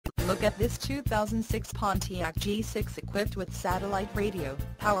Look at this 2006 Pontiac G6 equipped with satellite radio,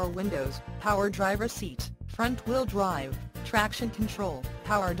 power windows, power driver seat, front-wheel drive, traction control,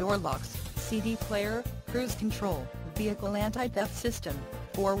 power door locks, CD player, cruise control, vehicle anti-theft system,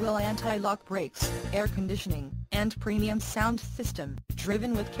 four-wheel anti-lock brakes, air conditioning, and premium sound system,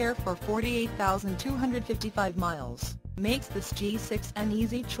 driven with care for 48,255 miles, makes this G6 an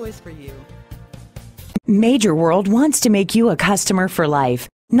easy choice for you. Major World wants to make you a customer for life.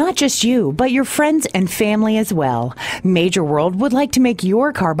 Not just you, but your friends and family as well. Major World would like to make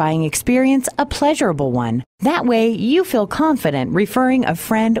your car buying experience a pleasurable one. That way, you feel confident referring a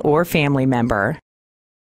friend or family member.